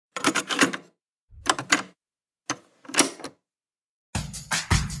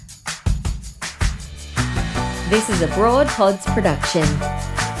This is a Broad Pods production.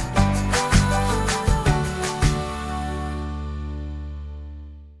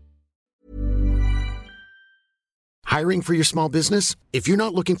 Hiring for your small business? If you're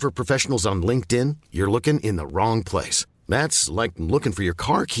not looking for professionals on LinkedIn, you're looking in the wrong place. That's like looking for your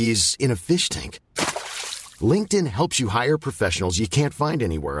car keys in a fish tank. LinkedIn helps you hire professionals you can't find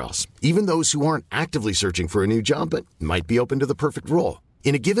anywhere else, even those who aren't actively searching for a new job but might be open to the perfect role.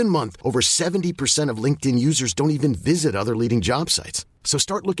 In a given month, over 70% of LinkedIn users don't even visit other leading job sites. So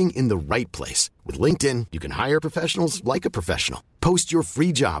start looking in the right place. With LinkedIn, you can hire professionals like a professional. Post your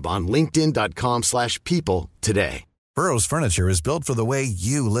free job on linkedin.com/people today. Burrow's furniture is built for the way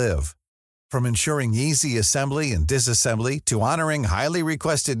you live. From ensuring easy assembly and disassembly to honoring highly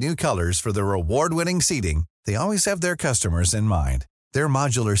requested new colors for their award-winning seating, they always have their customers in mind. Their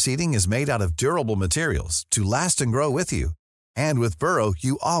modular seating is made out of durable materials to last and grow with you. And with Burrow,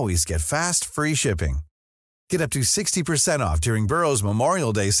 you always get fast, free shipping. Get up to 60% off during Burrow's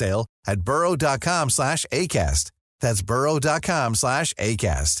Memorial Day sale at burrow.com/ACAST. That's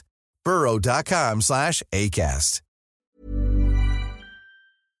burrow.com/ACAST. burrow.com/ACAST.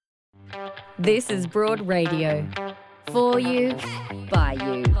 This is Broad Radio. For you, by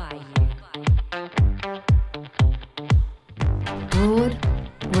you. Broad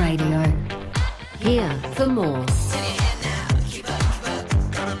Radio. Here for more.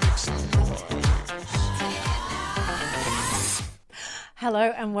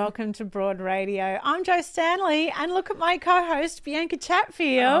 Hello and welcome to Broad Radio. I'm Jo Stanley and look at my co-host Bianca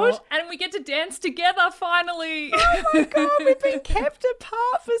Chatfield. Oh, and we get to dance together finally. Oh my God, we've been kept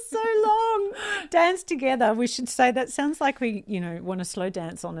apart for so long. Dance together. We should say that sounds like we, want to slow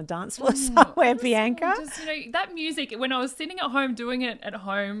dance on a dance floor somewhere, Bianca. That music, when I was sitting at home doing it at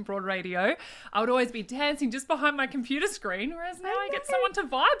home, Broad Radio, I would always be dancing just behind my computer screen, whereas now I get someone to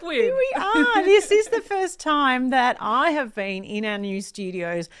vibe with. Here we are. This is the first time that I have been in our new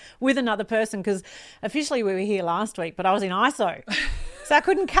studios with another person, because officially we were here last week, but I was in ISO. So I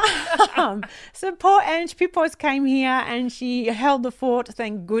couldn't come. So poor Ange Pipos came here and she held the fort.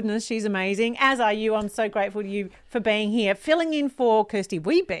 Thank goodness. She's amazing. As are you. I'm so grateful to you for being here, filling in for Kirsty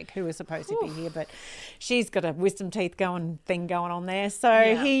Wiebeck, who was supposed to be here, but she's got a wisdom teeth thing going on there. So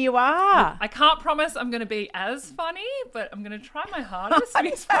Here you are. I can't promise I'm going to be as funny, but I'm going to try my hardest.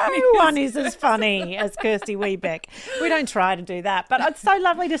 No one is as funny as Kirsty Wiebeck. We don't try to do that, but it's so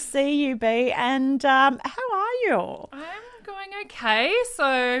lovely to see you, B. And how are you? I'm going okay. So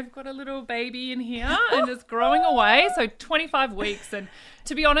I've got a little baby in here and it's growing away. So 25 weeks. And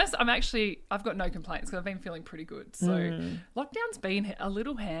to be honest, I've got no complaints because I've been feeling pretty good. So lockdown's been a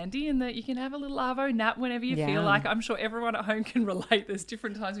little handy in that you can have a little arvo nap whenever you feel like. I'm sure everyone at home can relate. There's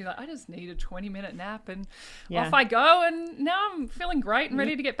different times you're like, I just need a 20-minute nap and off I go. And now I'm feeling great and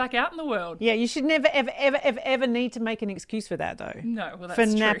ready to get back out in the world. Yeah, you should never, ever need to make an excuse for that though. No, well, that's for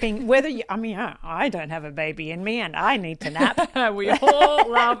true. napping. I don't have a baby in me and I need to nap. We all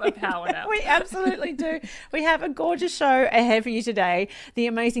love a power nap. We absolutely do. We have a gorgeous show ahead for you today. The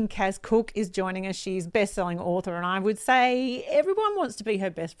amazing Kaz Cook is joining us. She's best-selling author, and I would say everyone wants to be her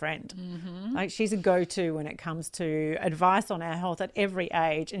best friend. Mm-hmm. Like, she's a go-to when it comes to advice on our health at every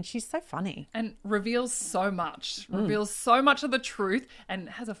age, and she's so funny. And reveals so much of the truth and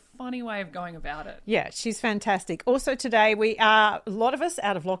has a funny way of going about it. Yeah, she's fantastic. Also today, we are, a lot of us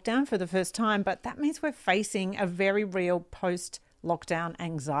out of lockdown for the first time, but that means we're facing a very real post-lockdown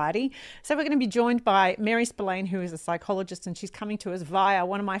anxiety. So we're going to be joined by Mary Spillane, who is a psychologist, and she's coming to us via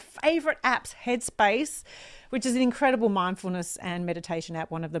one of my favourite apps, Headspace, which is an incredible mindfulness and meditation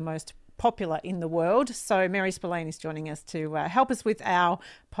app, one of the most popular in the world. So Mary Spillane is joining us to help us with our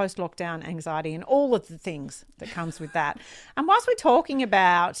post-lockdown anxiety and all of the things that comes with that. And whilst we're talking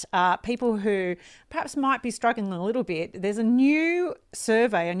about people who perhaps might be struggling a little bit, there's a new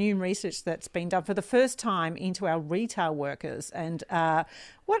survey, a new research that's been done for the first time into our retail workers and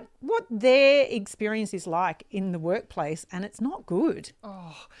what their experience is like in the workplace, and it's not good.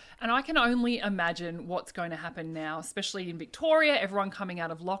 Oh, and I can only imagine what's going to happen now, especially in Victoria, everyone coming out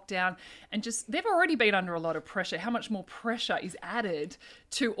of lockdown, and just they've already been under a lot of pressure. How much more pressure is added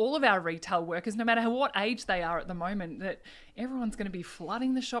to all of our retail workers, no matter what age they are at the moment, that everyone's going to be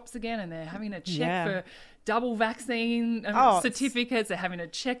flooding the shops again and they're having to check for double vaccine certificates. They're having to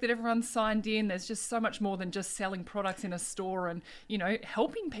check that everyone's signed in. There's just so much more than just selling products in a store and,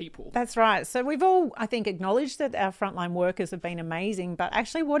 helping people. That's right. So we've all, I think, acknowledged that our frontline workers have been amazing, but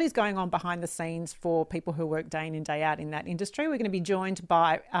actually what is going on behind the scenes for people who work day in and day out in that industry? We're going to be joined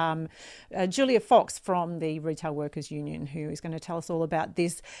by Julia Fox from the Retail Workers Union, who is going to tell us all about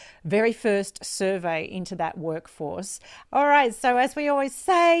this very first survey into that workforce. All right. So as we always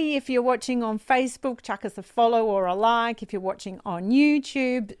say, if you're watching on Facebook, chuck us us a follow or a like. If you're watching on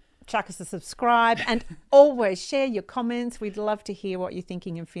YouTube, chuck us a subscribe, and always share your comments. We'd love to hear what you're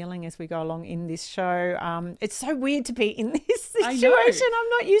thinking and feeling as we go along in this show. It's so weird to be in this situation. I'm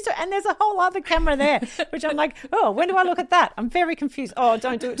not used to it. And there's a whole other camera there, which I'm like, oh, when do I look at that? I'm very confused. Oh,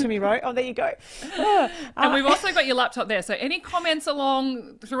 don't do it to me, Ro. Oh, there you go. And we've also got your laptop there. So any comments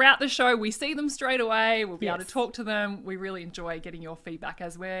along throughout the show, we see them straight away. We'll be able to talk to them. We really enjoy getting your feedback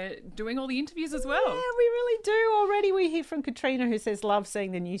as we're doing all the interviews as well. Yeah, we really do. Already we hear from Katrina, who says, love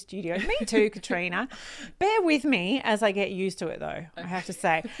seeing the new studio. Me too, Katrina. Bear with me as I get used to it, though, I have to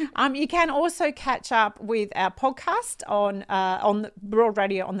say. You can also catch up with our podcast on Broad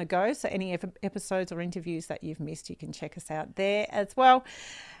Radio on the Go. So any episodes or interviews that you've missed, you can check us out there as well.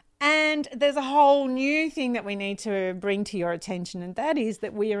 And there's a whole new thing that we need to bring to your attention, and that is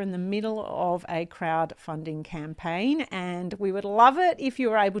that we are in the middle of a crowdfunding campaign, and we would love it if you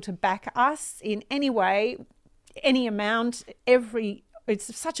were able to back us in any way, any amount,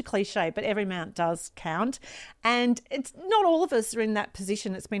 it's such a cliche, but every amount does count. And it's not all of us are in that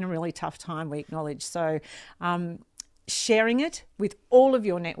position. It's been a really tough time, we acknowledge. So sharing it with all of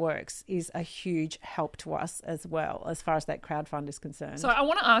your networks is a huge help to us as well, as far as that crowdfund is concerned. So I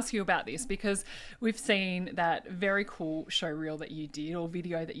want to ask you about this because we've seen that very cool show reel that you did or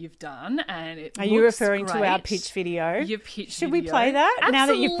video that you've done, and it Are you referring to our pitch video? Your pitch Should video. we play that? Absolutely. Now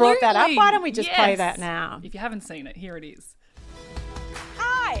that you've brought that up, why don't we just play that now? If you haven't seen it, here it is.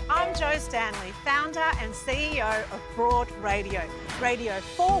 Hi, I'm Jo Stanley, founder and CEO of Broad Radio. Radio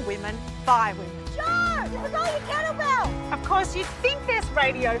for women, by women. Jo, you forgot your kettlebell. Of course, you'd think there's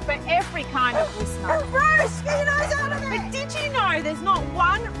radio for every kind of listener. Bruce, get your nose out of there. But did you know there's not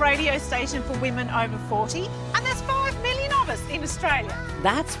one radio station for women over 40? And there's 5 million of us in Australia.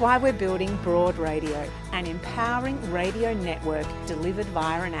 That's why we're building Broad Radio, an empowering radio network delivered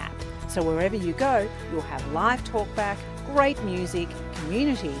via an app. So wherever you go, you'll have live talkback, great music,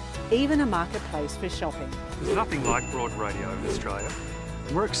 community, even a marketplace for shopping. There's nothing like Broad Radio in Australia,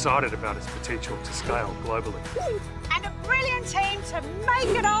 and we're excited about its potential to scale globally. And a brilliant team to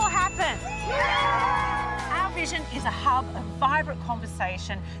make it all happen. Yeah! Our vision is a hub of vibrant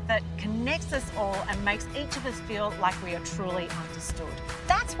conversation that connects us all and makes each of us feel like we are truly understood.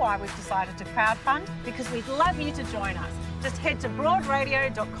 That's why we've decided to crowdfund, because we'd love you to join us. Just head to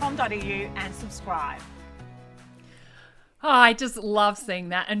broadradio.com.au and subscribe. Oh, I just love seeing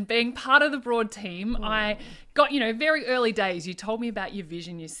that and being part of the Broad team. I got, very early days, you told me about your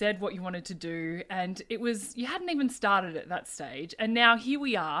vision, you said what you wanted to do, and you hadn't even started at that stage. And now here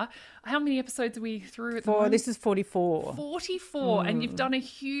we are. How many episodes are we through at the moment? This is 44. 44, and you've done a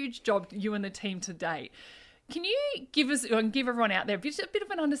huge job, you and the team, to date. Can you give us and give everyone out there just a bit of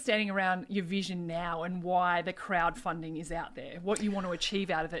an understanding around your vision now and why the crowdfunding is out there, what you want to achieve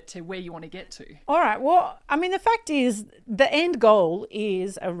out of it to where you want to get to? All right. Well, the fact is the end goal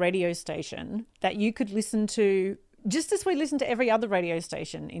is a radio station that you could listen to just as we listen to every other radio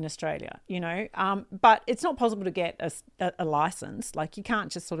station in Australia, but it's not possible to get a license. Like you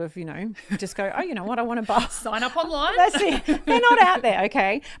can't just sort of, just go, oh, you know what, I want to buy. Sign up online. That's it. They're not out there,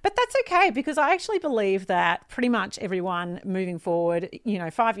 okay? But that's okay because I actually believe that pretty much everyone moving forward,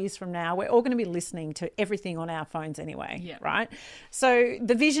 5 years from now, we're all going to be listening to everything on our phones anyway, right? So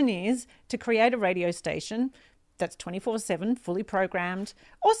the vision is to create a radio station that's 24/7, fully programmed,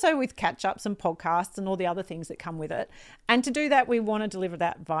 also with catch-ups and podcasts and all the other things that come with it. And to do that, we want to deliver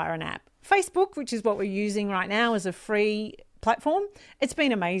that via an app. Facebook, which is what we're using right now, is a free platform. It's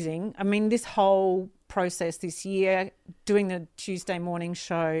been amazing. This whole process this year, doing the Tuesday morning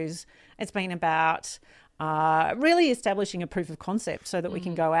shows, it's been about really establishing a proof of concept so that we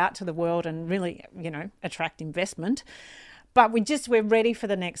can go out to the world and really, attract investment. But we're ready for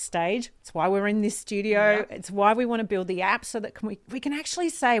the next stage. It's why we're in this studio. Yep. It's why we want to build the app so that we can actually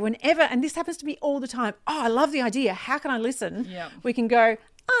say whenever, and this happens to me all the time, oh, I love the idea. How can I listen? Yep. We can go,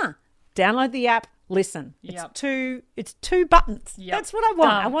 download the app, listen. Yep. It's two buttons. Yep. That's what I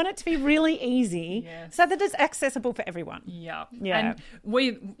want. I want it to be really easy so that it's accessible for everyone. Yeah. Yeah. And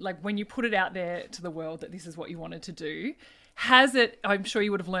when you put it out there to the world that this is what you wanted to do, has it, I'm sure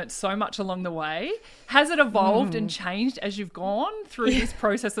you would have learnt so much along the way, has it evolved and changed as you've gone through this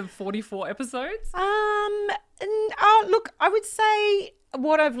process of 44 episodes? Look, I would say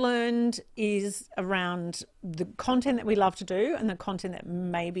what I've learned is around the content that we love to do and the content that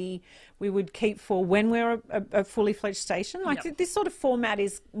maybe we would keep for when we're a fully fledged station. This sort of format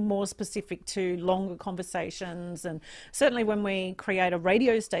is more specific to longer conversations, and certainly when we create a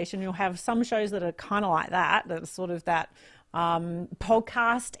radio station, you'll have some shows that are kind of like that are sort of that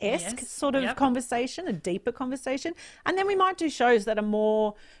podcast-esque Yes. sort of Yep. conversation, a deeper conversation. And then we might do shows that are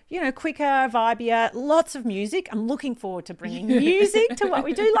more, quicker, vibier, lots of music. I'm looking forward to bringing music to what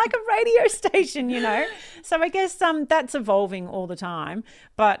we do, like a radio station, So I guess that's evolving all the time.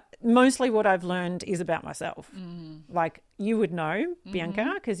 But mostly what I've learned is about myself. Like you would know,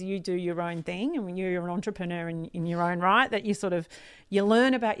 Bianca, because you do your own thing and when you're an entrepreneur in your own right, that you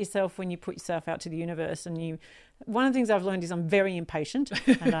learn about yourself when you put yourself out to the universe. And one of the things I've learned is I'm very impatient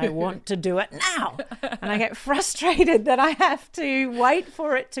and I want to do it now. And I get frustrated that I have to wait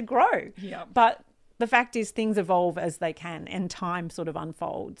for it to grow. Yeah. But the fact is things evolve as they can and time sort of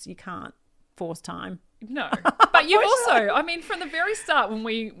unfolds. You can't force time. No, but you also, from the very start when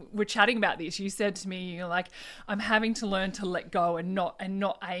we were chatting about this, you said to me, you're like, I'm having to learn to let go and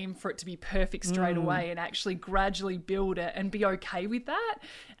not aim for it to be perfect straight away and actually gradually build it and be okay with that.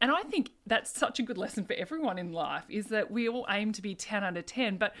 And I think that's such a good lesson for everyone in life is that we all aim to be 10 out of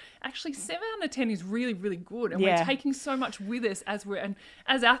 10, but actually 7 out of 10 is really, really good. And we're taking so much with us and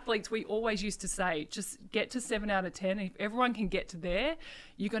as athletes, we always used to say, just get to 7 out of 10. If everyone can get to there,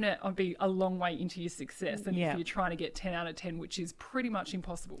 you're going to be a long way into your success than if you're trying to get 10 out of 10, which is pretty much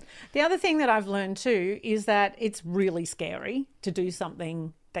impossible. The other thing that I've learned too is that it's really scary to do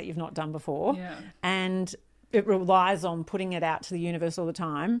something that you've not done before. Yeah. And it relies on putting it out to the universe all the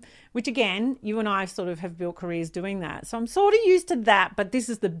time, which again, you and I sort of have built careers doing that. So I'm sort of used to that, but this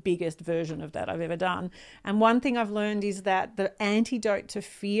is the biggest version of that I've ever done. And one thing I've learned is that the antidote to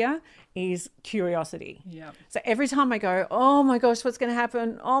fear is curiosity. Yeah. So every time I go, oh my gosh, what's going to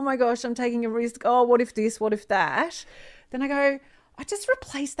happen? Oh my gosh, I'm taking a risk. Oh, what if this? What if that? Then I go, I just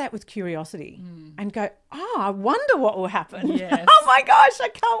replace that with curiosity and go, I wonder what will happen. Yes. Oh my gosh, I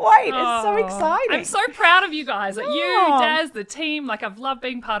can't wait. It's so exciting. I'm so proud of you guys. Like you, Daz, the team. Like I've loved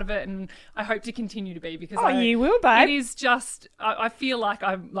being part of it and I hope to continue to be because you will, babe. It is just, I feel like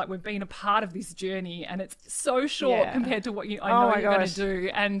we've been a part of this journey and it's so short compared to what I know you're going to do.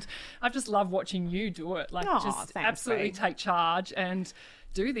 And I just love watching you do it. Like thanks, absolutely babe. Take charge and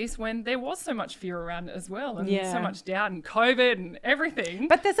do this when there was so much fear around it as well and Yeah. so much doubt and COVID and everything.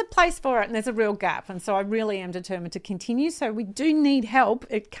 But there's a place for it and there's a real gap. And so I really am determined to continue. So we do need help.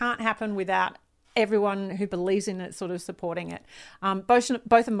 It can't happen without everyone who believes in it sort of supporting it,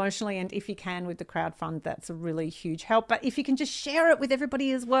 both emotionally and if you can with the crowdfund, that's a really huge help. But if you can just share it with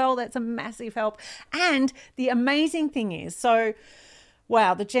everybody as well, that's a massive help. And the amazing thing is,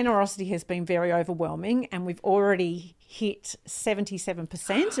 wow, the generosity has been very overwhelming and we've already hit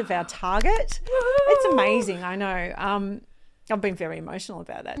 77% of our target. It's amazing, I know. I've been very emotional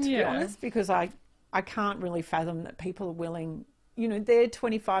about that, to be honest, because I can't really fathom that people are willing, they're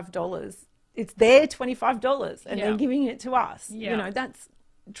 $25. It's their $25 and they're giving it to us. Yeah. That's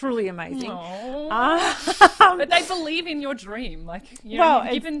truly amazing. But they believe in your dream. Like,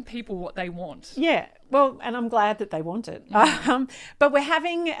 you've given people what they want. Yeah. Well, and I'm glad that they want it. But we're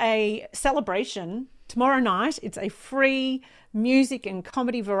having a celebration tomorrow night. It's a free music and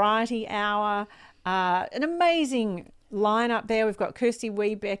comedy variety hour. An amazing lineup there. We've got Kirsty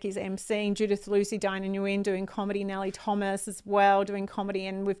Wiebeck is emceeing, Judith Lucy, Diana Nguyen doing comedy, Nellie Thomas as well doing comedy,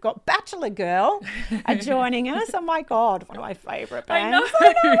 and we've got Bachelor Girl joining us. Oh my God, one of my favourite bands.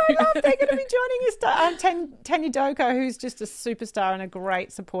 I know, I love. They're going to be joining us. Tanya Doko, who's just a superstar and a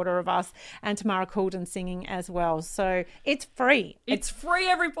great supporter of us, and Tamara Coulden singing as well. So it's free. It's free,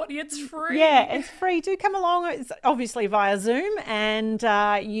 everybody. It's free. Yeah, it's free. Do come along. It's obviously via Zoom, and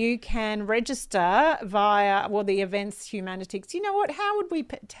you can register via the events Humanitix. You know what?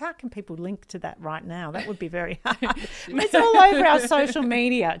 How can people link to that right now? That would be very hard. It's all over our social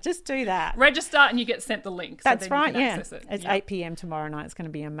media. Just do that. Register and you get sent the link. That's so right. Access it. It's 8 p.m. tomorrow night. It's going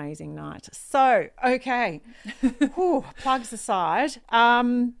to be an amazing night. So, okay. Whew, plugs aside.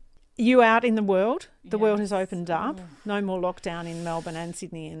 You out in the world? The world has opened up. No more lockdown in Melbourne and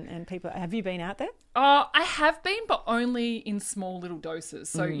Sydney and people. Have you been out there? I have been, but only in small little doses.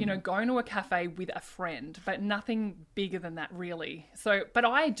 So, going to a cafe with a friend, but nothing bigger than that really. So, but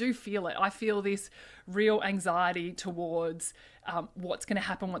I do feel it. I feel this real anxiety towards what's going to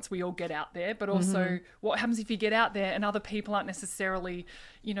happen once we all get out there, but also what happens if you get out there and other people aren't necessarily,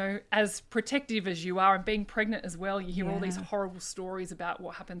 as protective as you are, and being pregnant as well. You hear all these horrible stories about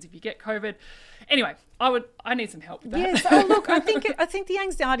what happens if you get COVID. Anyway, I need some help with that. Yes. Oh, look, I think the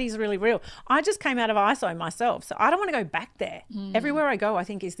anxiety is really real. I just came out of ISO myself, so I don't want to go back there. Everywhere I go, I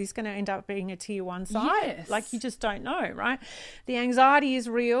think, is this going to end up being a tier 1 site? Yes. Like, you just don't know, right? The anxiety is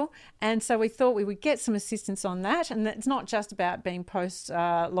real, and so we thought we would get some assistance on that. And it's not just about being post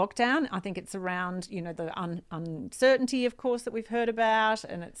lockdown. I think it's around, you know, the uncertainty, of course, that we've heard about,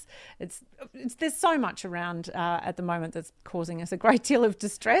 and it's there's so much around at the moment that's causing us a great deal of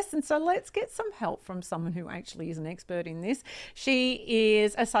distress. And so let's get some help from someone who actually is an expert in this. She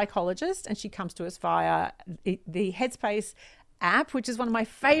is a psychologist, and she comes to us via the Headspace app, which is one of my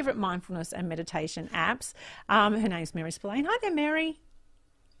favourite mindfulness and meditation apps. Her name's Mary Spillane. Hi there, Mary.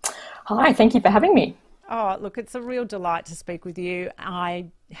 Hi, thank you for having me. Oh, look, it's a real delight to speak with you.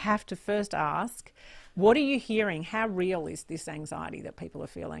 I have to first ask, what are you hearing? How real is this anxiety that people are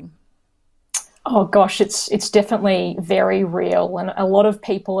feeling? Oh gosh, it's definitely very real, and a lot of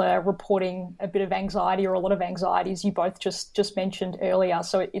people are reporting a bit of anxiety, or a lot of anxieties you both just mentioned earlier.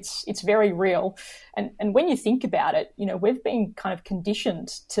 So it's very real, and when you think about it, you know, we've been kind of conditioned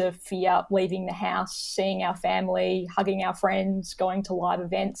to fear leaving the house, seeing our family, hugging our friends, going to live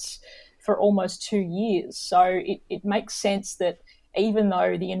events for almost 2 years. So it makes sense that even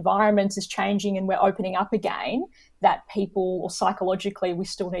though the environment is changing and we're opening up again, that people, or psychologically, we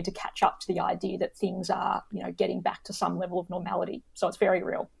still need to catch up to the idea that things are, you know, getting back to some level of normality. So it's very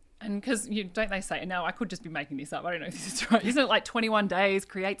real. And because don't they say, now I could just be making this up, I don't know if this is right, isn't it like 21 days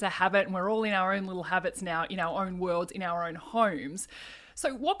creates a habit, and we're all in our own little habits now, in our own worlds, in our own homes.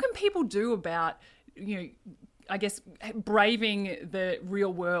 So what can people do about, you know, I guess, braving the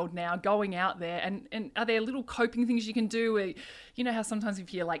real world now, going out there, and are there little coping things you can do where, you know how sometimes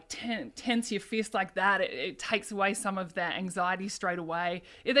if you like tense your fist like that, it takes away some of that anxiety straight away?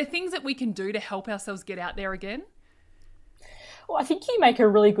 Are there things that we can do to help ourselves get out there again? Well, I think you make a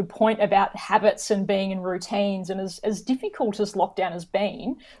really good point about habits and being in routines. And as difficult as lockdown has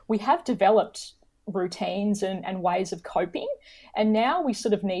been, we have developed routines and ways of coping. And now we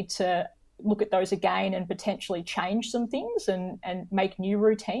sort of need to look at those again and potentially change some things and make new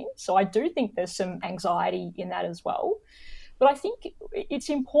routines. So I do think there's some anxiety in that as well. But I think it's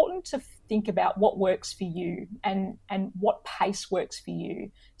important to think about what works for you and what pace works for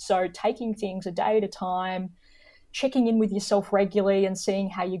you. So taking things a day at a time, checking in with yourself regularly and seeing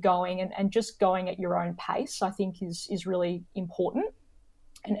how you're going, and just going at your own pace, I think is really important.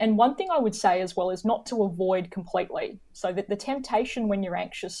 And one thing I would say as well is not to avoid completely. So that the temptation when you're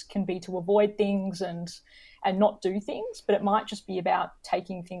anxious can be to avoid things and not do things, but it might just be about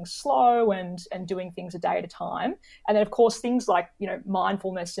taking things slow and doing things a day at a time. And then, of course, things like, you know,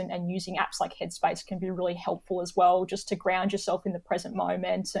 mindfulness and using apps like Headspace can be really helpful as well, just to ground yourself in the present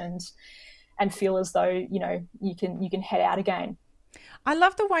moment and feel as though, you know, you can head out again. I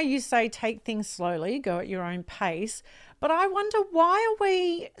love the way you say take things slowly, go at your own pace. But I wonder, why are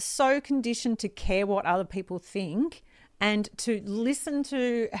we so conditioned to care what other people think and to listen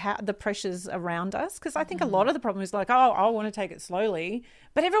to how the pressures around us? Because I think a lot of the problem is like, oh, I want to take it slowly,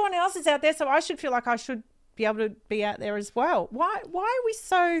 but everyone else is out there, so I should feel like I should be able to be out there as well. Why are we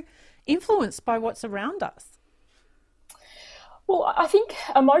so influenced by what's around us? Well, I think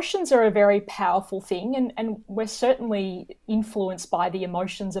emotions are a very powerful thing, and we're certainly influenced by the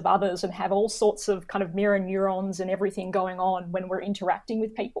emotions of others and have all sorts of kind of mirror neurons and everything going on when we're interacting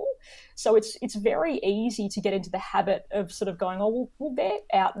with people. So it's very easy to get into the habit of sort of going, oh, well, they're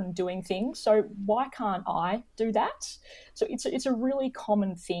out and doing things, so why can't I do that? So it's a really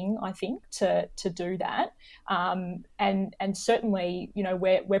common thing, I think, to do that. And certainly, you know,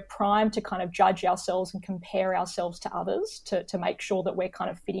 we're primed to kind of judge ourselves and compare ourselves to others to make sure that we're kind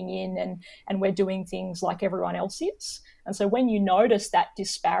of fitting in and we're doing things like everyone else is. And so when you notice that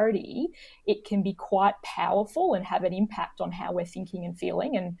disparity, it can be quite powerful and have an impact on how we're thinking and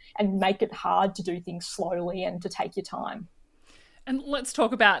feeling, and make it hard to do things slowly and to take your time. And let's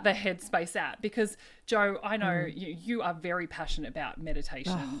talk about the Headspace app, because Jo, I know you are very passionate about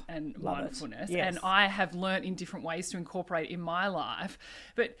meditation and mindfulness, yes. And I have learnt in different ways to incorporate it in my life.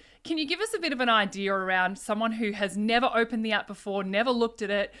 But can you give us a bit of an idea around someone who has never opened the app before, never looked at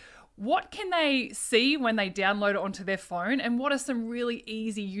it? What can they see when they download it onto their phone, and what are some really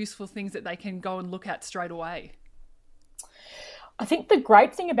easy, useful things that they can go and look at straight away? I think the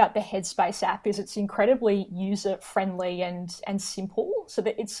great thing about the Headspace app is it's incredibly user-friendly and simple, so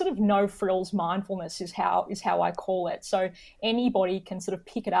that it's sort of no frills mindfulness is how I call it. So anybody can sort of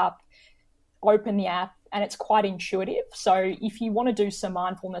pick it up, open the app, and it's quite intuitive. So if you want to do some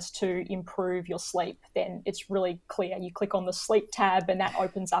mindfulness to improve your sleep, then it's really clear. You click on the sleep tab and that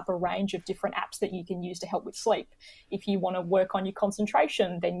opens up a range of different apps that you can use to help with sleep. If you want to work on your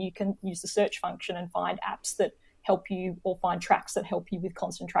concentration, then you can use the search function and find apps that help you, or find tracks that help you with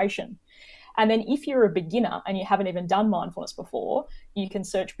concentration. And then if you're a beginner and you haven't even done mindfulness before, you can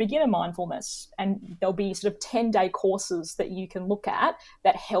search beginner mindfulness, and there'll be sort of 10-day courses that you can look at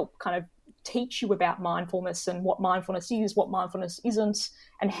that help kind of teach you about mindfulness and what mindfulness is, what mindfulness isn't,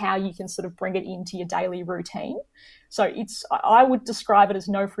 and how you can sort of bring it into your daily routine. So I would describe it as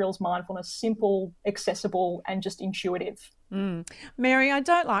no frills mindfulness, simple, accessible, and just intuitive. Mary, I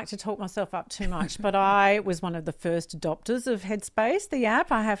don't like to talk myself up too much, but I was one of the first adopters of Headspace, the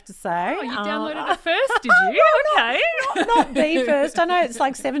app, I have to say. Oh, you downloaded it first, did you? Okay. Not the first. I know it's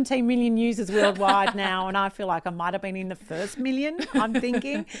like 17 million users worldwide now, and I feel like I might have been in the first million, I'm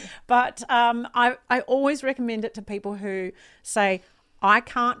thinking. But I always recommend it to people who say, I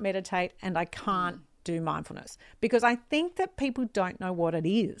can't meditate and I can't do mindfulness, because I think that people don't know what it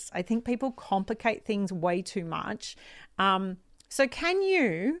is. I think people complicate things way too much. So can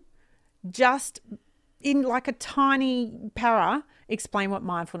you just, in like a tiny para, explain what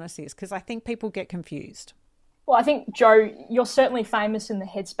mindfulness is? Because I think people get confused. Well, I think, Jo, you're certainly famous in the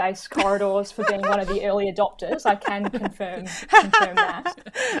Headspace corridors for being one of the early adopters. I can confirm that.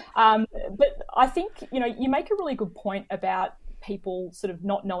 But I think, you make a really good point about people sort of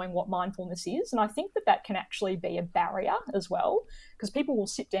not knowing what mindfulness is. And I think that can actually be a barrier as well, because people will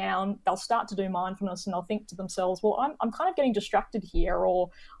sit down, they'll start to do mindfulness and they'll think to themselves, well, I'm kind of getting distracted here, or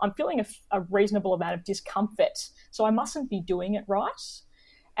I'm feeling a reasonable amount of discomfort, so I mustn't be doing it right.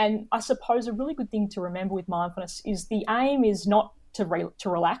 And I suppose a really good thing to remember with mindfulness is the aim is not to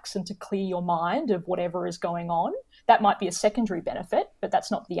relax and to clear your mind of whatever is going on. That might be a secondary benefit, but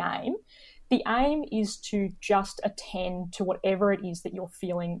that's not the aim. The aim is to just attend to whatever it is that you're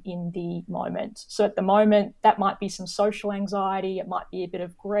feeling in the moment. So at the moment, that might be some social anxiety, it might be a bit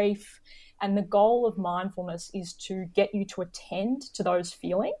of grief. And the goal of mindfulness is to get you to attend to those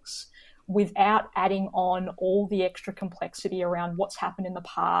feelings without adding on all the extra complexity around what's happened in the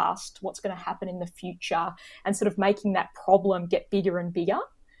past, what's going to happen in the future, and sort of making that problem get bigger and bigger.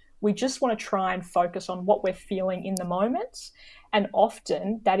 We just want to try and focus on what we're feeling in the moment. And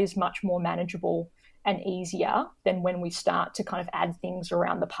often that is much more manageable and easier than when we start to kind of add things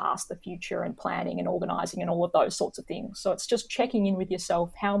around the past, the future, and planning and organising and all of those sorts of things. So it's just checking in with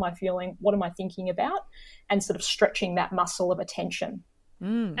yourself. How am I feeling? What am I thinking about? And sort of stretching that muscle of attention.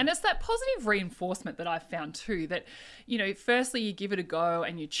 And it's that positive reinforcement that I've found too, that, firstly you give it a go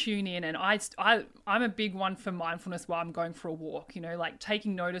and you tune in. And I'm a big one for mindfulness while I'm going for a walk, like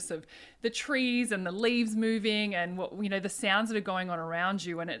taking notice of the trees and the leaves moving and what, the sounds that are going on around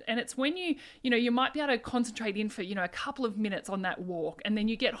you. And it's when you might be able to concentrate in for, a couple of minutes on that walk, and then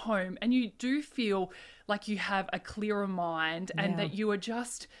you get home and you do feel like you have a clearer mind and that you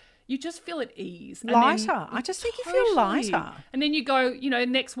just feel at ease. Lighter. I just think you feel lighter. And then you go,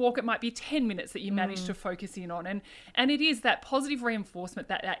 next walk, it might be 10 minutes that you manage to focus in on. And it is that positive reinforcement,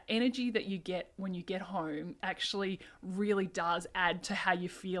 that energy that you get when you get home actually really does add to how you're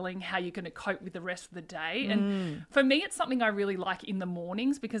feeling, how you're going to cope with the rest of the day. And for me, it's something I really like in the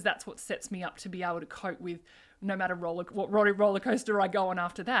mornings, because that's what sets me up to be able to cope with no matter what roller coaster I go on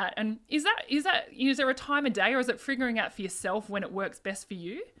after that. And is there a time of day, or is it figuring out for yourself when it works best for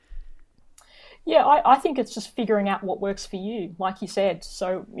you? Yeah, I think it's just figuring out what works for you, like you said.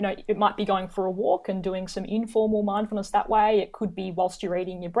 So, it might be going for a walk and doing some informal mindfulness that way. It could be whilst you're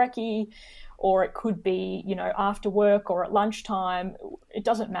eating your brekkie, or it could be, after work or at lunchtime. It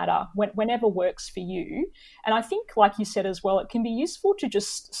doesn't matter, whenever works for you. And I think, like you said as well, it can be useful to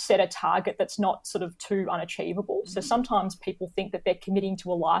just set a target that's not sort of too unachievable. So sometimes people think that they're committing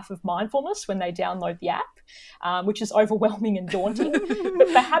to a life of mindfulness when they download the app, which is overwhelming and daunting.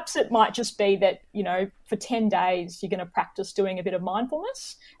 But perhaps it might just be that, for 10 days, you're going to practice doing a bit of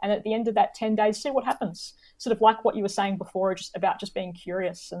mindfulness. And at the end of that 10 days, see what happens. Sort of like what you were saying before, just about just being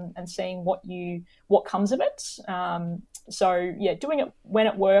curious and seeing what comes of it. So yeah, doing it when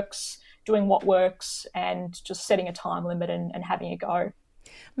it works, doing what works, and just setting a time limit and having a go.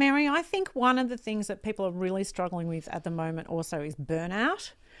 Mary, I think one of the things that people are really struggling with at the moment also is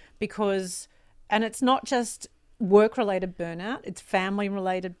burnout, and it's not just work-related burnout, it's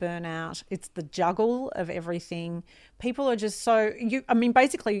family-related burnout, it's the juggle of everything. People are just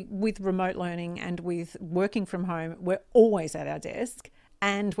basically with remote learning and with working from home, we're always at our desk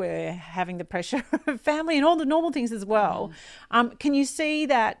and we're having the pressure of family and all the normal things as well. Can you see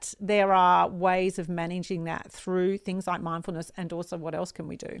that there are ways of managing that through things like mindfulness, and also what else can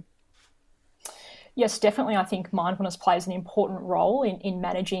we do? Yes, definitely. I think mindfulness plays an important role in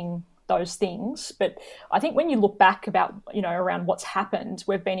managing those things. But I think when you look back about, around what's happened,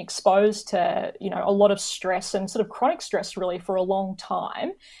 we've been exposed to, a lot of stress and sort of chronic stress really for a long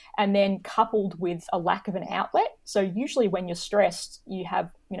time, and then coupled with a lack of an outlet. So usually when you're stressed, you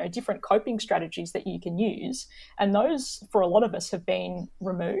have, different coping strategies that you can use. And those, for a lot of us, have been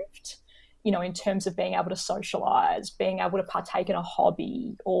removed, in terms of being able to socialize, being able to partake in a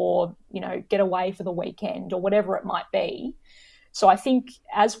hobby, or, get away for the weekend, or whatever it might be. So I think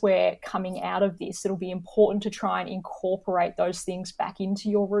as we're coming out of this, it'll be important to try and incorporate those things back into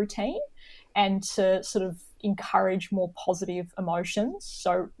your routine and to sort of encourage more positive emotions.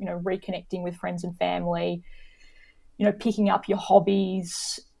 So, reconnecting with friends and family, picking up your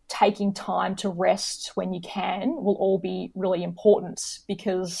hobbies, taking time to rest when you can will all be really important,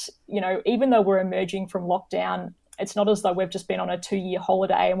 because, even though we're emerging from lockdown, it's not as though we've just been on a 2-year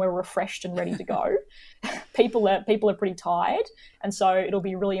holiday and we're refreshed and ready to go. People are pretty tired. And so it'll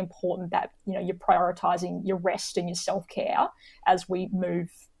be really important that, you're prioritizing your rest and your self-care as we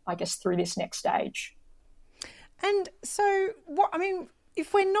move, I guess, through this next stage. And so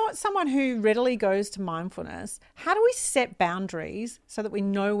if we're not someone who readily goes to mindfulness, how do we set boundaries so that we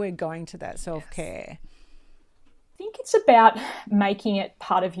know we're going to that self-care? I think it's about making it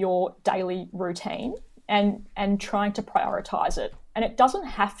part of your daily routine and trying to prioritize it. And it doesn't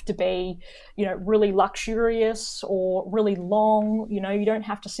have to be, really luxurious or really long. You don't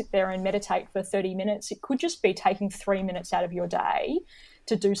have to sit there and meditate for 30 minutes. It could just be taking 3 minutes out of your day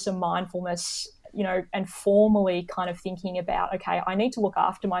to do some mindfulness, and formally kind of thinking about, okay, I need to look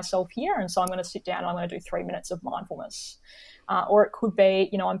after myself here. And so I'm going to sit down and I'm going to do 3 minutes of mindfulness. Or it could be,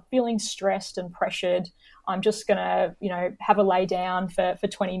 I'm feeling stressed and pressured. I'm just going to, have a lay down for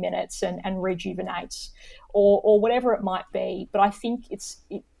 20 minutes and rejuvenate, or whatever it might be. But I think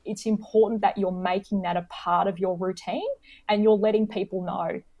it's important that you're making that a part of your routine and you're letting people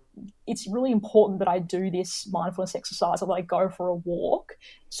know. It's really important that I do this mindfulness exercise, or that I go for a walk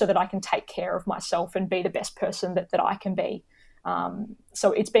so that I can take care of myself and be the best person that I can be.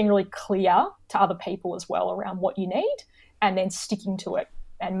 So it's being really clear to other people as well around what you need, and then sticking to it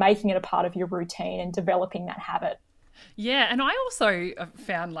and making it a part of your routine and developing that habit. Yeah, and I also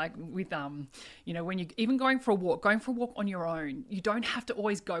found, like, with when you even going for a walk on your own, you don't have to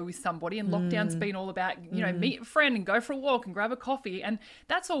always go with somebody. And lockdown's been all about meet a friend and go for a walk and grab a coffee, and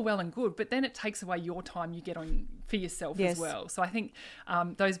that's all well and good. But then it takes away your time you get on for yourself as well. So I think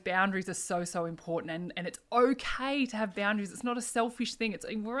those boundaries are so important, and it's okay to have boundaries. It's not a selfish thing.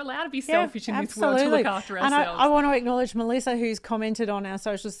 We're allowed to be selfish in this world to look after ourselves. And I want to acknowledge Melissa, who's commented on our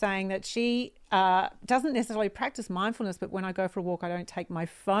socials saying that she doesn't necessarily practice mindfulness, but when I go for a walk, I don't take my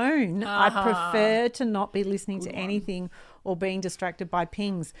phone. I prefer to not be listening to anything or being distracted by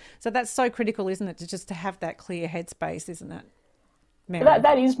pings. So that's so critical, isn't it, to have that clear headspace, isn't it?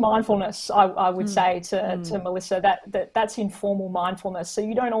 That is mindfulness, I would say to Melissa, that's informal mindfulness. So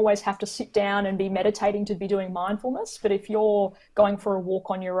you don't always have to sit down and be meditating to be doing mindfulness. But if you're going for a walk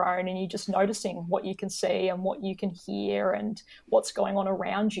on your own and you're just noticing what you can see and what you can hear and what's going on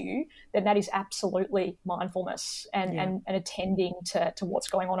around you, then that is absolutely mindfulness and attending to what's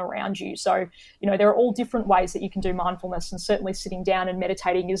going on around you. So, there are all different ways that you can do mindfulness, and certainly sitting down and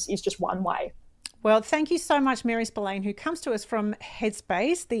meditating is just one way. Well, thank you so much, Mary Spillane, who comes to us from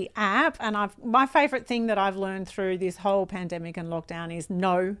Headspace, the app. And my favourite thing that I've learned through this whole pandemic and lockdown is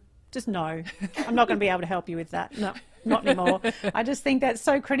no. Just no. I'm not going to be able to help you with that. No, not anymore. I just think that's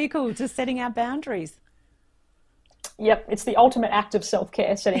so critical to setting our boundaries. Yep, it's the ultimate act of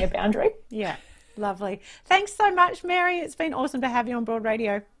self-care, setting a boundary. Yeah, lovely. Thanks so much, Mary. It's been awesome to have you on Broad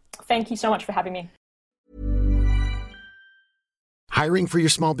Radio. Thank you so much for having me. Hiring for your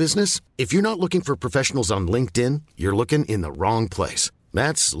small business? If you're not looking for professionals on LinkedIn, you're looking in the wrong place.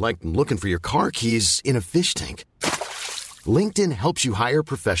 That's like looking for your car keys in a fish tank. LinkedIn helps you hire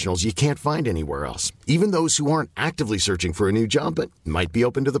professionals you can't find anywhere else, even those who aren't actively searching for a new job but might be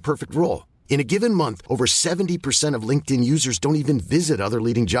open to the perfect role. In a given month, over 70% of LinkedIn users don't even visit other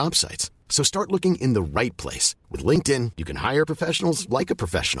leading job sites. So start looking in the right place. With LinkedIn, you can hire professionals like a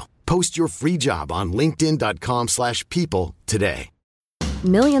professional. Post your free job on linkedin.com/people today.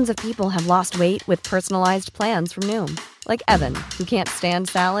 Millions of people have lost weight with personalized plans from Noom. Like Evan, who can't stand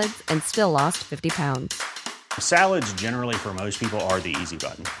salads and still lost 50 pounds. Salads generally for most people are the easy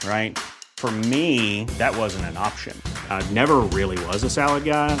button, right? For me, that wasn't an option. I never really was a salad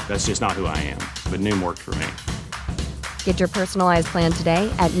guy. That's just not who I am. But Noom worked for me. Get your personalized plan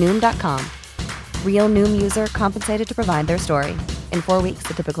today at Noom.com. Real Noom user compensated to provide their story. In 4 weeks,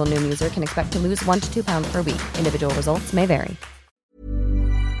 the typical Noom user can expect to lose 1 to 2 pounds per week. Individual results may vary.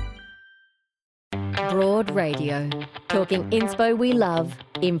 Broad Radio, talking inspo we love,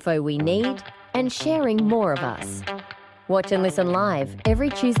 info we need, and sharing more of us. Watch and listen live every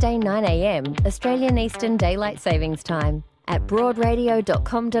Tuesday 9am Australian Eastern Daylight Savings Time at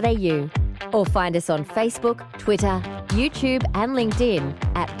broadradio.com.au or find us on Facebook, Twitter, YouTube and LinkedIn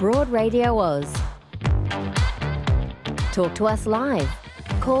at Broad Radio Oz. Talk to us live.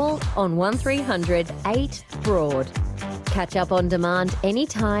 Call on 1300 8 Broad. Catch up on demand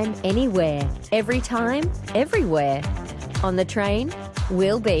anytime, anywhere, every time, everywhere. On the train,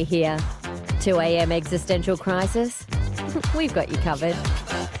 we'll be here. 2 a.m. existential crisis? We've got you covered.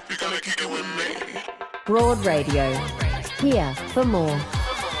 Broad Radio. Here for more.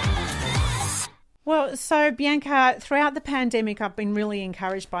 Well, so Bianca, throughout the pandemic, I've been really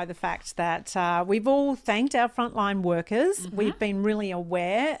encouraged by the fact that we've all thanked our frontline workers. Mm-hmm. We've been really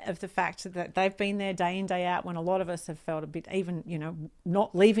aware of the fact that they've been there day in, day out when a lot of us have felt a bit even,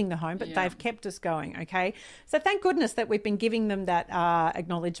 not leaving the home, but they've kept us going, okay? So thank goodness that we've been giving them that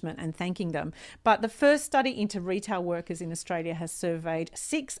acknowledgement and thanking them. But the first study into retail workers in Australia has surveyed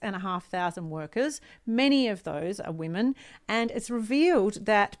 6,500 workers. Many of those are women, and it's revealed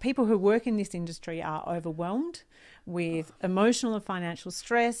that people who work in this industry are overwhelmed with emotional and financial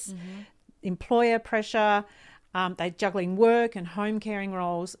stress, employer pressure, they're juggling work and home caring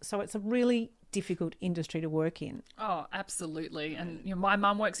roles. So it's a really difficult industry to work in. Oh, absolutely. And my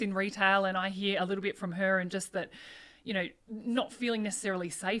mum works in retail, and I hear a little bit from her, and just that, not feeling necessarily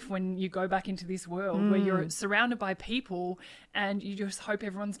safe when you go back into this world where you're surrounded by people and you just hope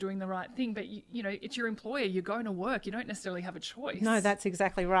everyone's doing the right thing. But, it's your employer. You're going to work. You don't necessarily have a choice. No, that's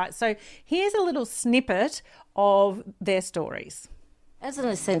exactly right. So here's a little snippet of their stories. As an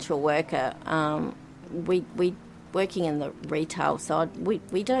essential worker, we working in the retail side,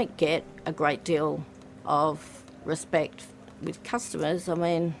 we don't get a great deal of respect with customers. I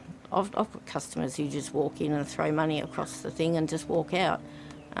mean, I've got customers who just walk in and throw money across the thing and just walk out.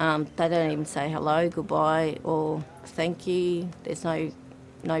 They don't even say hello, goodbye, or thank you. There's no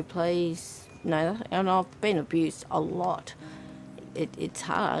please, no. And I've been abused a lot. It's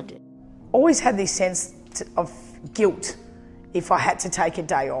hard. Always had this sense of guilt if I had to take a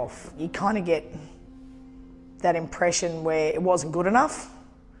day off. You kind of get that impression where it wasn't good enough,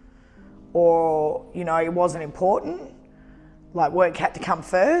 or, it wasn't important. Like, work had to come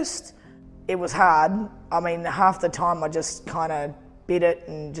first. It was hard. I mean, half the time I just kind of bit it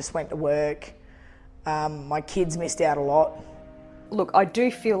and just went to work. My kids missed out a lot. Look, I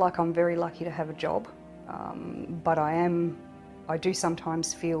do feel like I'm very lucky to have a job, but I do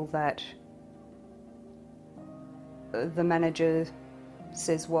sometimes feel that the manager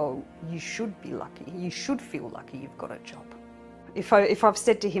says, well, you should be lucky. You should feel lucky you've got a job. If I've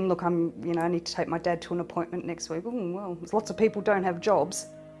said to him, look, I need to take my dad to an appointment next week, well, lots of people don't have jobs,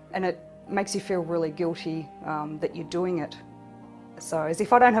 and it makes you feel really guilty that you're doing it. So as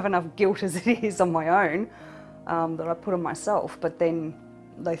if I don't have enough guilt as it is on my own that I put on myself, but then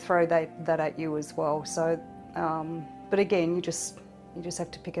they throw that at you as well. So, but again, you just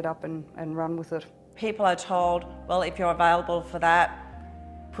have to pick it up and run with it. People are told, well, if you're available for that,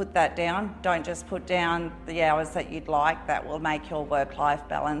 put that down. Don't just put down the hours that you'd like. That will make your work-life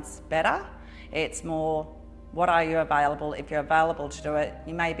balance better. It's more, what are you available? If you're available to do it,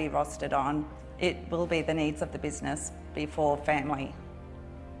 you may be rostered on. It will be the needs of the business before family.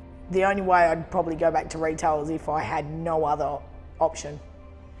 The only way I'd probably go back to retail is if I had no other option.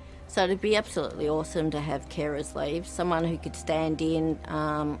 So it'd be absolutely awesome to have carers leave, someone who could stand in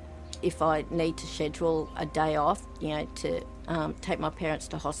if I need to schedule a day off, to take my parents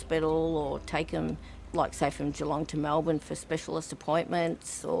to hospital, or take them, like say from Geelong to Melbourne for specialist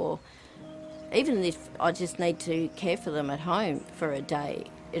appointments, or even if I just need to care for them at home for a day.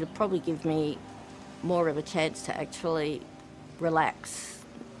 It'll probably give me more of a chance to actually relax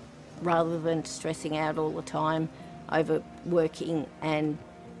rather than stressing out all the time over working and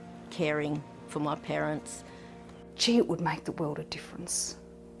caring for my parents. Gee, it would make the world a difference.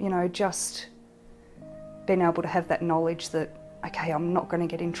 Just being able to have that knowledge that, okay, I'm not going to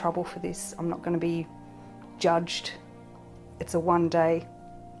get in trouble for this. I'm not going to be judged. It's a one day,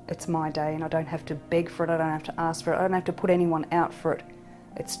 it's my day, and I don't have to beg for it. I don't have to ask for it. I don't have to put anyone out for it.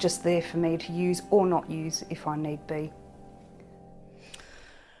 It's just there for me to use or not use if I need be.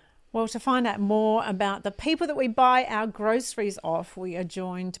 Well, to find out more about the people that we buy our groceries off, we are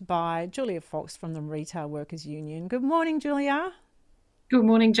joined by Julia Fox from the Retail Workers Union. Good morning, Julia. Good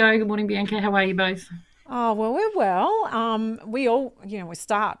morning, Jo. Good morning, Bianca. How are you both? Oh, well, we're well. We all, we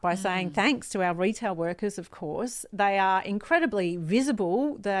start by saying thanks to our retail workers, of course. They are incredibly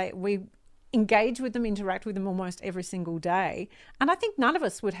visible. We engage with them, interact with them almost every single day. And I think none of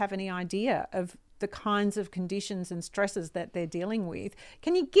us would have any idea of the kinds of conditions and stresses that they're dealing with.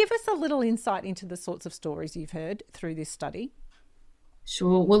 Can you give us a little insight into the sorts of stories you've heard through this study?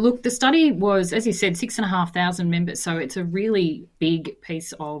 Sure. Well, look, the study was, as you said, 6,500 members. So it's a really big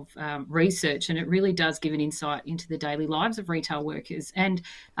piece of research, and it really does give an insight into the daily lives of retail workers. And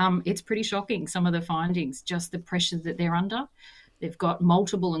it's pretty shocking, some of the findings, just the pressures that they're under. They've got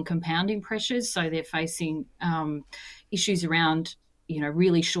multiple and compounding pressures. So they're facing issues around,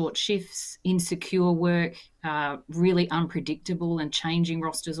 really short shifts, insecure work, really unpredictable and changing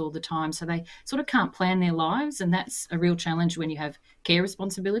rosters all the time. So they sort of can't plan their lives. And that's a real challenge when you have care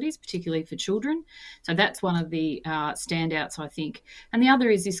responsibilities, particularly for children. So that's one of the standouts, I think. And the other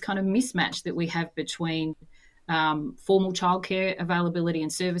is this kind of mismatch that we have between formal childcare availability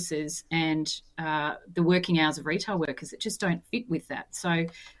and services and the working hours of retail workers that just don't fit with that. So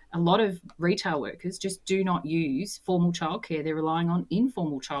a lot of retail workers just do not use formal childcare. They're relying on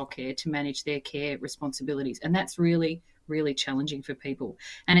informal childcare to manage their care responsibilities. And that's really, really challenging for people.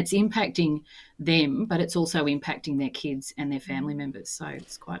 And it's impacting them, but it's also impacting their kids and their family members. So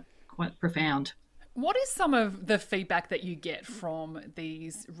it's quite profound. What is some of the feedback that you get from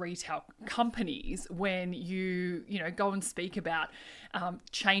these retail companies when you go and speak about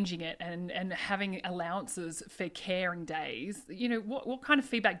changing it and having allowances for caring days? What kind of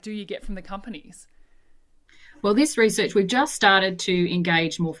feedback do you get from the companies? Well, this research, we've just started to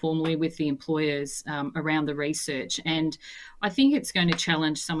engage more formally with the employers around the research, and I think it's going to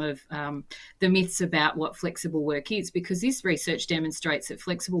challenge some of the myths about what flexible work is, because this research demonstrates that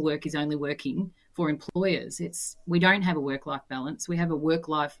flexible work is only working for employers. We don't have a work-life balance. We have a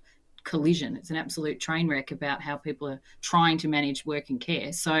work-life collision. It's an absolute train wreck about how people are trying to manage work and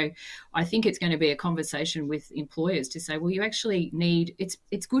care. So I think it's going to be a conversation with employers to say, well, you actually need,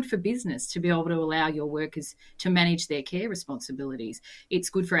 it's good for business to be able to allow your workers to manage their care responsibilities. It's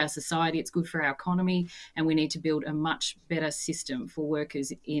good for our society, it's good for our economy, and we need to build a much better system for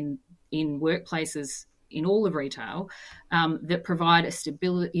workers in workplaces in all of retail that provide a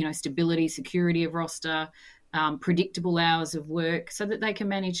stability, security of roster, predictable hours of work, so that they can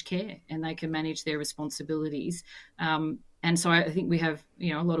manage care and they can manage their responsibilities. And so I think we have,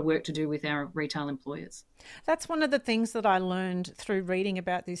 a lot of work to do with our retail employers. That's one of the things that I learned through reading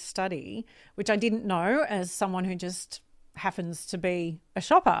about this study, which I didn't know as someone who just happens to be a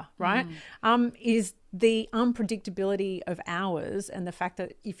shopper, right? Is the unpredictability of hours and the fact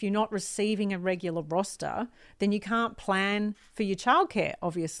that if you're not receiving a regular roster, then you can't plan for your childcare,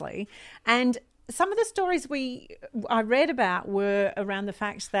 obviously. And some of the stories I read about were around the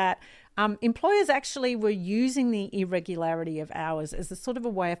fact that employers actually were using the irregularity of hours as a sort of a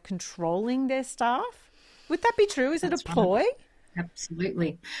way of controlling their staff. Would that be true? Is it a ploy? Right.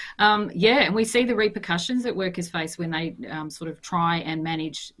 Absolutely. And we see the repercussions that workers face when they sort of try and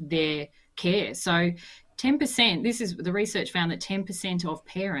manage their care. So 10%, the research found that 10% of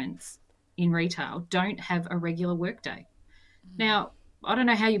parents in retail don't have a regular workday. Now, I don't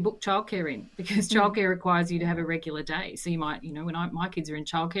know how you book childcare in, because childcare requires you to have a regular day. So you might, when my kids are in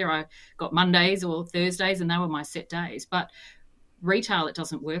childcare, I got Mondays or Thursdays and they were my set days. But retail, it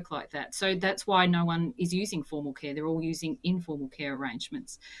doesn't work like that. So that's why no one is using formal care. They're all using informal care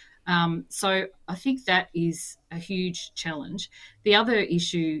arrangements. So I think that is a huge challenge. The other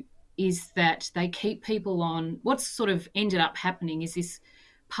issue is that they keep people on, what's sort of ended up happening is this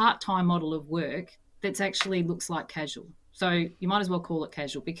part-time model of work that's actually looks like casual. So you might as well call it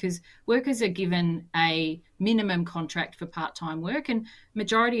casual, because workers are given a minimum contract for part-time work, and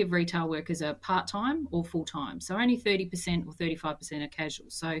majority of retail workers are part-time or full-time. So only 30% or 35% are casual.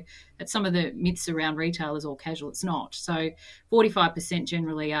 So that's some of the myths around retail is all casual. It's not. So 45%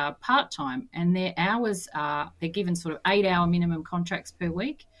 generally are part-time, and their hours they're given sort of 8-hour minimum contracts per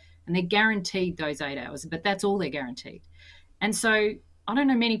week, and they're guaranteed those 8 hours, but that's all they're guaranteed. And so I don't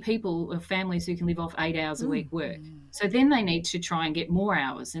know many people or families who can live off 8 hours a week work. So then they need to try and get more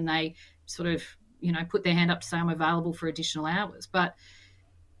hours, and they sort of, put their hand up to say I'm available for additional hours. But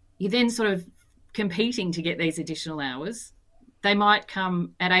you're then sort of competing to get these additional hours. They might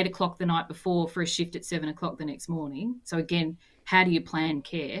come at 8 o'clock the night before for a shift at 7 o'clock the next morning. So again, how do you plan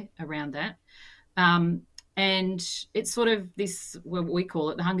care around that? And it's sort of this, what we call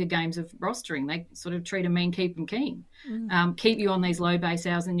it, the Hunger Games of rostering. They sort of treat them mean, keep them keen. Keep you on these low base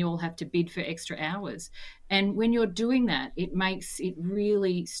hours, and you all have to bid for extra hours. And when you're doing that, it makes it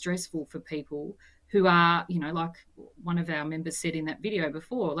really stressful for people who are, like one of our members said in that video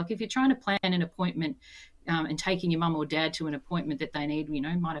before, like if you're trying to plan an appointment and taking your mum or dad to an appointment that they need,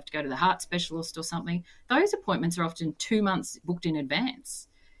 might have to go to the heart specialist or something, those appointments are often 2 months booked in advance.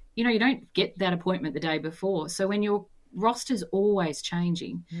 You don't get that appointment the day before. So when you're roster's always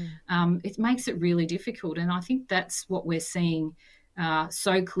changing. It makes it really difficult. And I think that's what we're seeing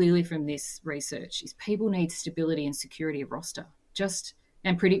so clearly from this research is people need stability and security of roster,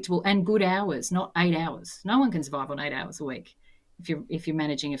 and predictable and good hours, not 8 hours. No one can survive on 8 hours a week if you're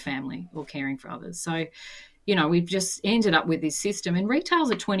managing a family or caring for others. So, we've just ended up with this system, and retail's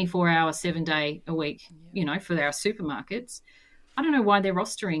a 24-hour, 7-day a week, for our supermarkets. I don't know why they're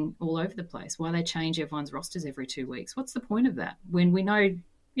rostering all over the place, why they change everyone's rosters every 2 weeks. What's the point of that when we know,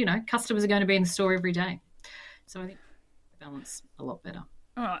 customers are going to be in the store every day? So I think balance a lot better.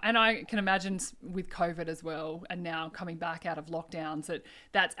 Oh, and I can imagine with COVID as well, and now coming back out of lockdowns,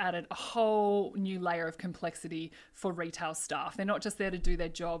 that's added a whole new layer of complexity for retail staff. They're not just there to do their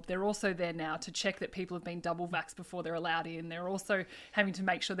job, they're also there now to check that people have been double vaxxed before they're allowed in. They're also having to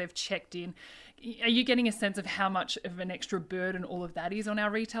make sure they've checked in. Are you getting a sense of how much of an extra burden all of that is on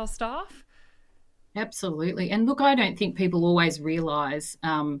our retail staff? Absolutely. And look, I don't think people always realise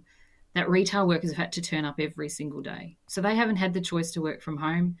that retail workers have had to turn up every single day. So they haven't had the choice to work from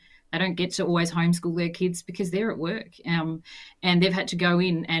home. They don't get to always homeschool their kids because they're at work. And they've had to go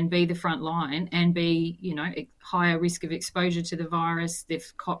in and be the front line and be, higher risk of exposure to the virus.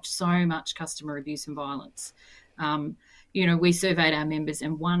 They've copped so much customer abuse and violence. We surveyed our members,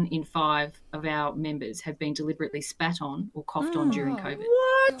 and 1 in 5 of our members have been deliberately spat on or coughed on during COVID.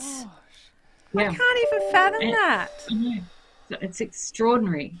 What? Yeah. I can't even fathom that. It's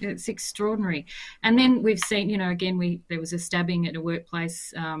extraordinary. It's extraordinary. And then we've seen, again, there was a stabbing at a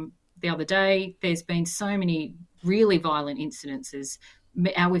workplace the other day. There's been so many really violent incidences.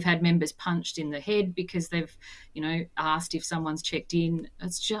 We've had members punched in the head because they've, asked if someone's checked in.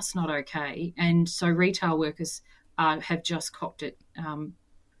 It's just not okay. And so retail workers have just copped it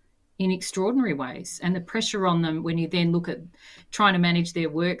in extraordinary ways. And the pressure on them when you then look at trying to manage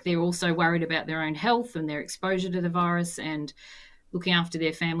their work, they're also worried about their own health and their exposure to the virus and looking after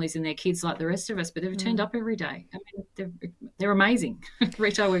their families and their kids like the rest of us. But they've turned up every day. I mean, they're amazing.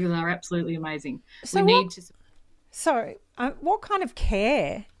 Retail workers are absolutely amazing. So what kind of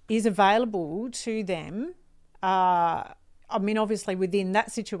care is available to them? Obviously within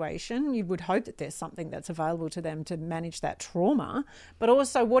that situation, you would hope that there's something that's available to them to manage that trauma. But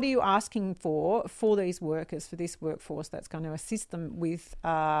also, what are you asking for these workers, for this workforce that's going to assist them with,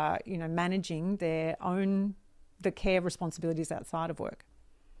 managing the care responsibilities outside of work?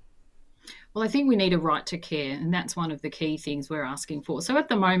 Well, I think we need a right to care, and that's one of the key things we're asking for. So at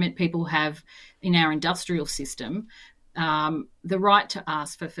the moment, people have, in our industrial system, the right to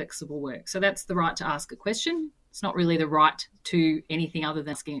ask for flexible work. So that's the right to ask a question. It's not really the right to anything other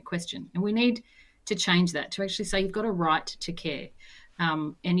than asking a question. And we need to change that to actually say you've got a right to care.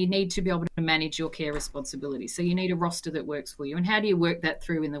 And you need to be able to manage your care responsibilities. So you need a roster that works for you. And how do you work that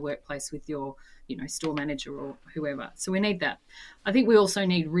through in the workplace with your, store manager or whoever? So we need that. I think we also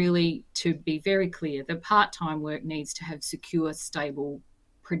need really to be very clear that part-time work needs to have secure, stable,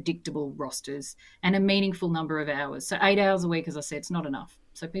 predictable rosters and a meaningful number of hours. So 8 hours a week, as I said, it's not enough.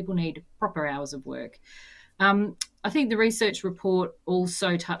 So people need proper hours of work. I think the research report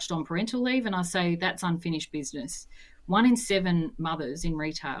also touched on parental leave, and I say that's unfinished business. 1 in 7 mothers in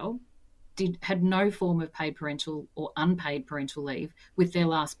retail had no form of paid parental or unpaid parental leave with their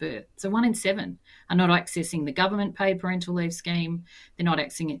last birth. So 1 in 7 are not accessing the government paid parental leave scheme, they're not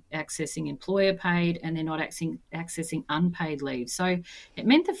accessing employer paid, and they're not accessing unpaid leave. So it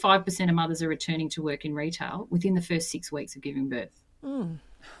meant that 5% of mothers are returning to work in retail within the first 6 weeks of giving birth.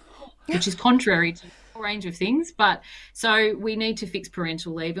 Which is contrary to a range of things. But so we need to fix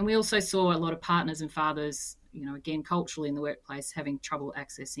parental leave. And we also saw a lot of partners and fathers, again, culturally in the workplace, having trouble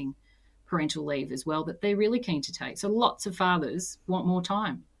accessing parental leave as well that they're really keen to take. So lots of fathers want more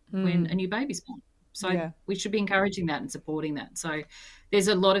time when a new baby's born. So we should be encouraging that and supporting that. So there's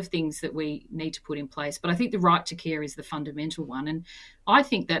a lot of things that we need to put in place. But I think the right to care is the fundamental one. And I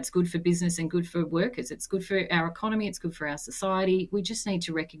think that's good for business and good for workers. It's good for our economy. It's good for our society. We just need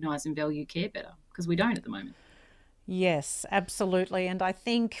to recognise and value care better because we don't at the moment. Yes, absolutely. And I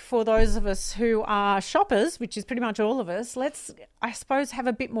think for those of us who are shoppers, which is pretty much all of us, let's, I suppose, have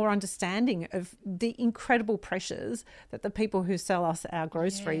a bit more understanding of the incredible pressures that the people who sell us our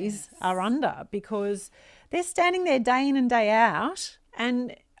groceries are under, because they're standing there day in and day out,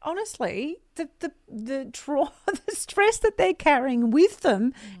 and honestly, the stress that they're carrying with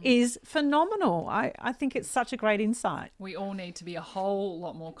them is phenomenal. I think it's such a great insight. We all need to be a whole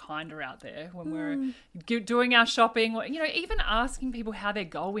lot more kinder out there when we're doing our shopping. Even asking people how they're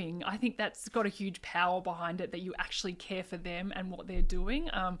going. I think that's got a huge power behind it, that you actually care for them and what they're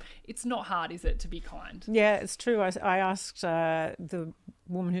doing. It's not hard, is it, to be kind? Yeah, it's true. I asked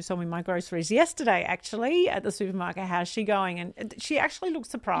woman who sold me my groceries yesterday, actually, at the supermarket. How's she going? And she actually looked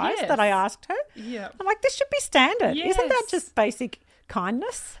surprised that I asked her. Yeah. I'm like, this should be standard. Yes. Isn't that just basic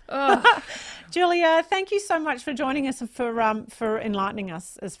kindness? Julia, thank you so much for joining us and for enlightening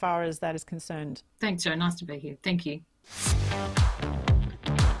us as far as that is concerned. Thanks, Jo. Nice to be here. Thank you.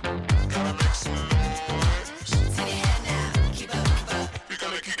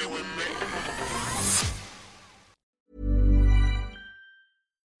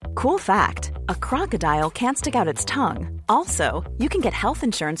 Cool fact, a crocodile can't stick out its tongue. Also, you can get health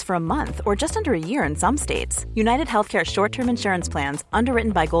insurance for a month or just under a year in some states. United Healthcare short-term insurance plans,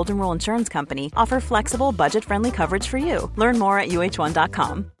 underwritten by Golden Rule Insurance Company, offer flexible, budget-friendly coverage for you. Learn more at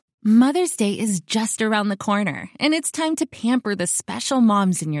uh1.com. Mother's Day is just around the corner, and it's time to pamper the special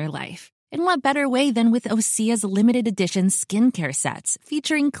moms in your life. And what better way than with Osea's limited edition skincare sets,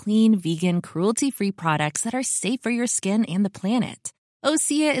 featuring clean, vegan, cruelty-free products that are safe for your skin and the planet.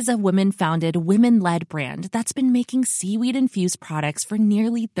 Osea is a women-founded, women-led brand that's been making seaweed-infused products for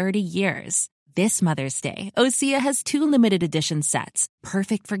nearly 30 years. This Mother's Day, Osea has 2 limited edition sets,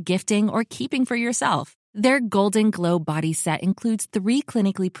 perfect for gifting or keeping for yourself. Their Golden Glow body set includes 3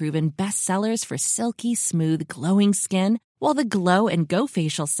 clinically proven bestsellers for silky, smooth, glowing skin, while the Glow and Go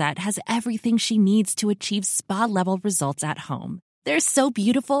facial set has everything she needs to achieve spa-level results at home. They're so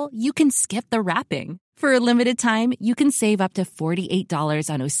beautiful, you can skip the wrapping. For a limited time, you can save up to $48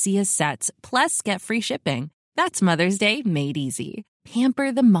 on Osea sets, plus get free shipping. That's Mother's Day made easy.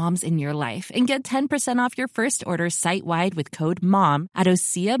 Pamper the moms in your life and get 10% off your first order site-wide with code MOM at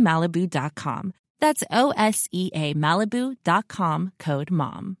OseaMalibu.com. That's OSEA Malibu.com, code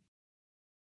MOM.